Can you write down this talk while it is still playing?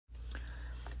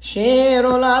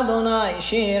שירו לאדוני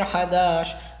שיר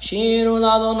חדש, שירו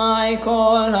לאדוני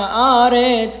כל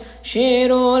הארץ,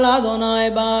 שירו לאדוני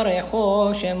ברכו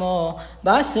שמו,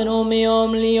 בשרו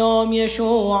מיום ליום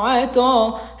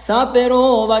ישועתו,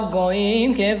 ספרו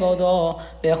בגויים כבודו,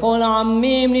 בכל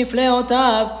העמים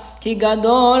נפלאותיו, כי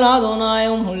גדול אדוני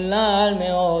ומהולל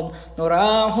מאוד,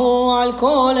 נורא הוא על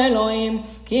כל אלוהים,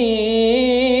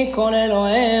 כי כל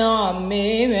אלוהי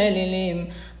העמים אלילים.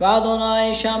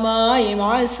 ואדוני שמיים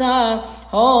עשה,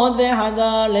 הוד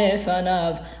והדר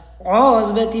לפניו,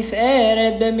 עוז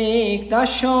ותפארת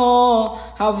במקדשו.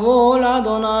 הבו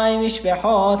לאדוני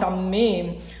משפחות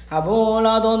עמים, הבו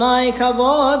לאדוני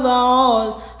כבוד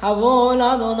ועוז, הבו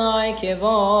לאדוני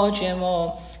כבוד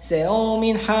שמו. שאו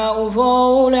מנחה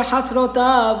ובואו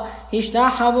לחצרותיו,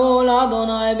 השתחוו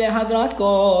לאדוני בהדרת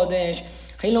קודש.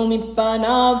 חילו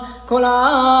מפניו כל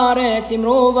הארץ,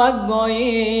 אמרו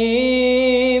בגויים,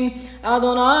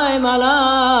 אדוני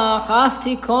מלך, אף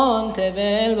תיכון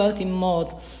תבל בל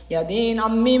תימות. ידין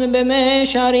עמים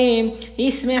במישרים,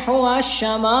 ישמחו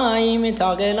השמיים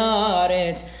תגל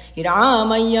הארץ.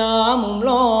 ירעם הים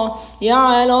ומלוא,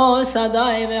 יעלו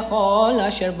שדי וכל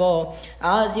אשר בו.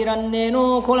 אז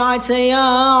ירננו כל עצי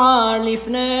יער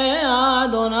לפני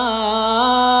אדוני,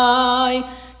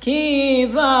 כי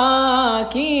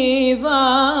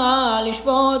בא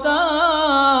לשפוט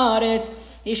הארץ,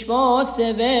 ישפוט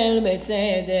תבל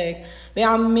בצדק,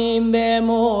 ועמים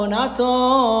באמונתו.